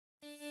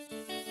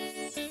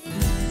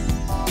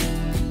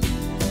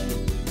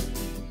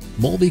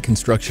Mulvey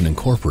Construction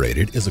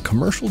Incorporated is a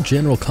commercial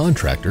general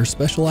contractor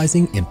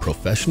specializing in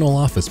professional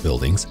office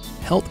buildings,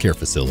 healthcare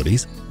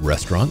facilities,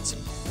 restaurants,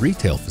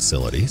 retail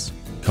facilities,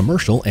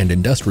 commercial and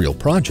industrial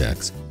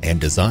projects,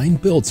 and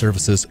design-build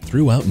services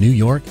throughout New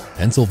York,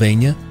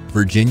 Pennsylvania,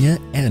 Virginia,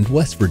 and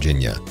West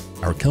Virginia.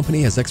 Our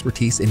company has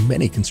expertise in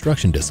many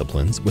construction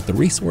disciplines with the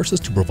resources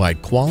to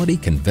provide quality,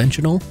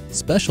 conventional,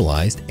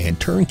 specialized, and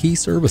turnkey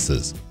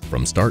services.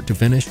 From start to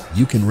finish,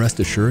 you can rest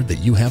assured that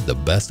you have the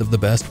best of the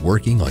best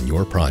working on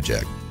your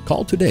project.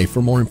 Call today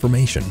for more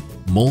information.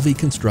 Mulvey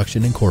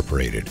Construction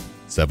Incorporated,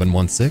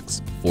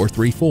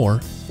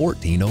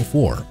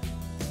 716-434-1404.